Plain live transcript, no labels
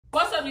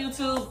What's up,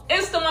 YouTube?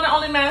 It's the one and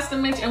only Master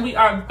Mitch, and we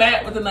are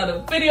back with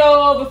another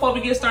video. Before we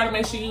get started,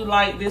 make sure you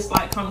like,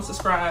 dislike, comment,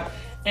 subscribe,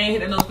 and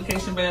hit the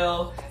notification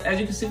bell.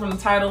 As you can see from the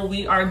title,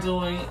 we are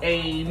doing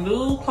a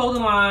new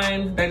clothing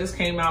line that just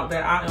came out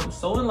that I am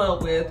so in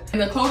love with.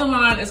 And the clothing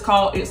line is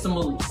called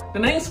ITSAMOOD. The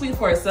name speaks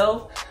for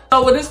itself.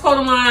 So with this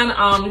clothing line,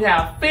 we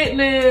have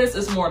fitness,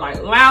 it's more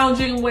like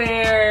lounging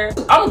wear.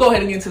 I'm gonna go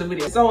ahead and get into the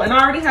video. So, and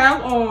I already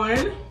have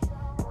on,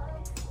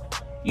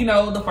 you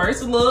know, the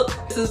first look.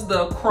 This is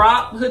the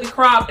crop, hoodie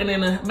crop, and then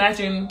the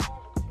matching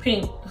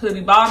pink hoodie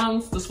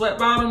bottoms, the sweat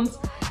bottoms.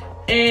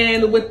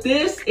 And with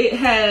this, it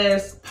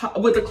has,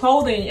 with the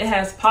clothing, it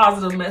has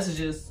positive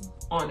messages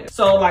on it.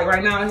 So like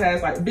right now it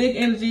has like big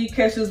energy,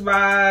 catch this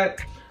vibe,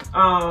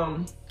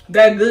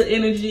 that good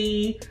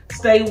energy,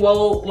 stay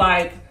woke,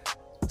 like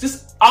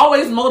just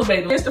always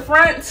motivating. Here's the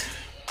front,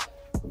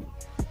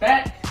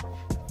 back,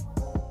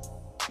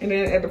 and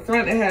then at the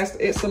front it has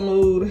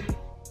ITSAMOOD.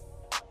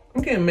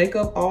 I'm getting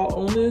makeup all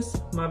on this,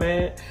 my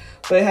bad.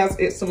 But it has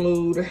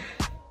ITSAMOOD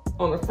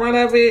on the front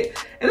of it.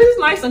 And it's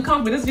nice and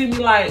comfy. This gives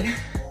me like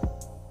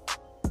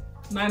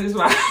 90s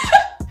vibe.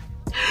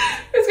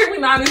 It's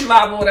giving me 90s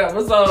vibe or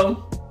whatever.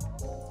 So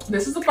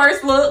this is the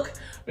first look.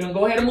 We're gonna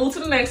go ahead and move to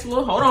the next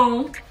one. Hold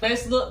on.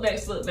 Next look,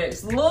 next look,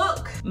 next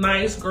look.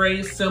 Nice,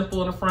 gray,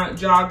 simple in the front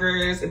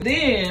joggers. And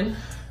then,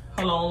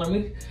 hold on, let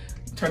me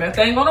turn that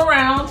thing on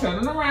around,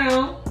 turn it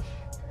around.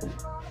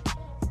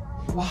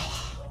 Wow.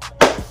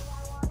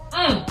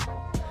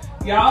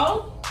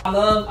 Y'all, I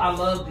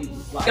love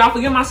these. Like, y'all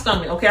forgive my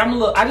stomach, okay? I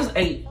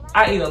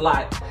ate a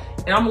lot,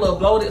 and I'm a little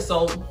bloated,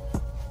 so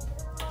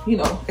you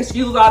know,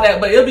 excuse all that,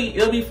 but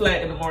it'll be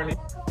flat in the morning.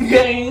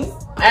 Games.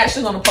 I'm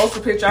actually gonna post a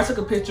picture. I took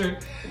a picture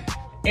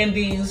in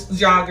these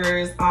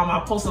joggers.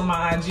 I posted on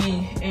my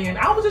IG, and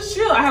I was just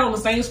chill. I had on the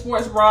same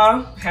sports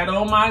bra, had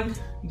on my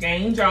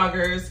game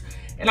joggers,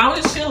 and I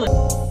was just chilling.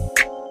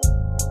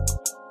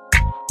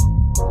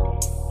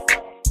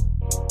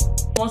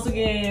 Once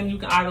again, you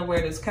can either wear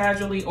this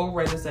casually or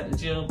wear this at the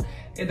gym.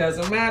 It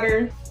doesn't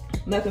matter.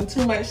 Nothing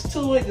too much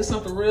to it. Just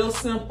something real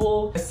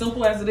simple. As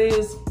simple as it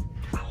is,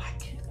 I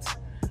like it.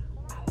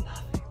 I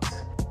love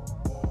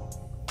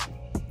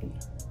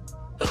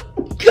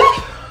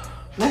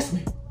it. Bless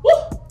me. Woo!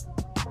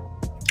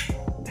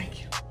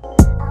 Thank you.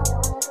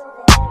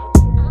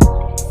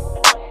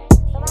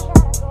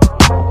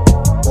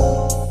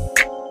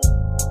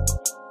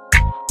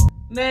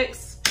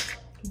 Next,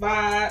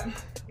 vibe.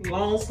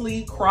 Long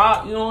sleeve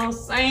crop, you know what I'm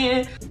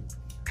saying?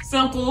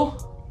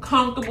 Simple,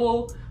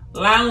 comfortable,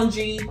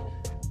 loungy,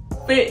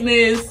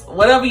 fitness,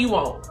 whatever you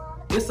want.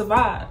 It's a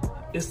vibe,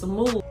 it's a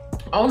mood.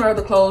 Owner of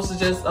the clothes is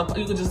just,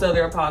 you can just tell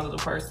they're a positive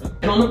person.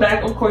 And on the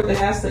back, of course, it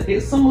has to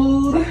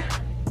ITSAMOOD.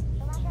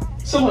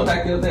 Somewhere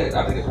back there,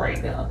 I think it's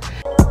right now.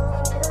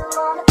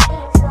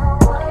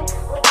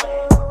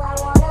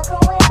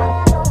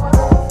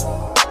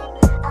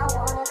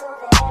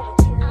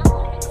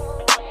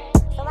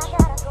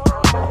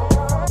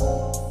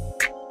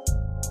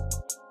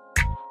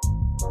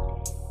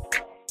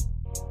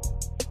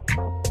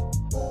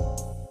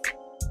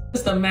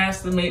 It's the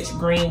Master Mitch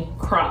green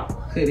crop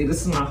hoodie.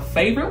 This is my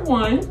favorite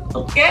one,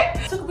 okay?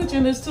 I took a picture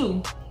in this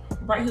too,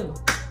 right here.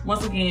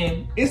 Once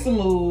again,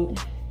 ITSAMOOD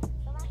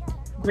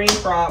green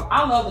crop.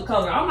 I love the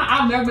color.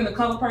 I've never been a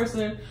color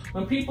person.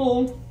 When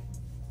people,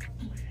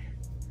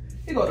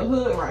 you go the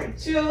hood right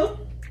here.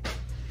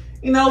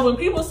 You know, when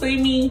people see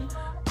me,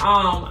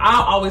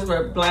 I always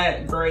wear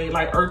black, gray,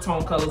 like earth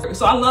tone colors.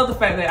 So I love the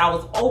fact that I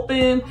was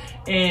open,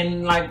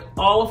 and like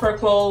all of her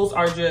clothes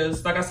are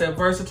just, like I said,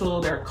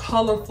 versatile. They're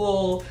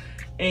colorful,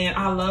 and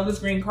I love this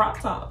green crop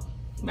top.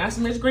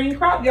 Master Mitch green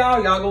crop,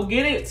 y'all. Y'all go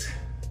get it.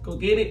 Go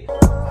get it.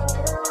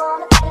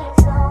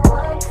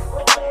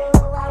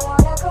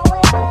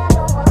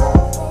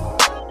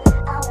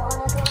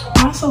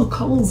 I'm so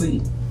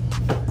cozy.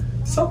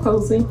 So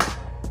cozy.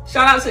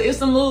 Shout out to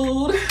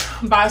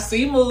ITSAMOOD by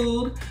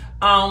CMood.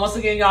 Once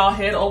again, y'all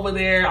head over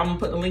there. I'm gonna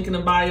put the link in the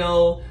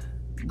bio.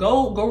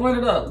 Go run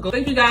it up.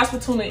 Thank you guys for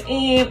tuning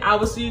in. I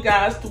will see you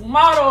guys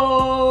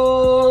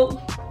tomorrow.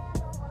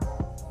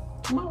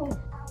 Tomorrow.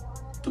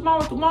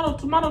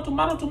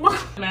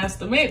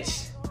 Master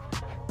Mitch.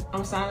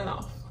 I'm signing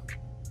off.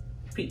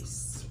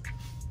 Peace.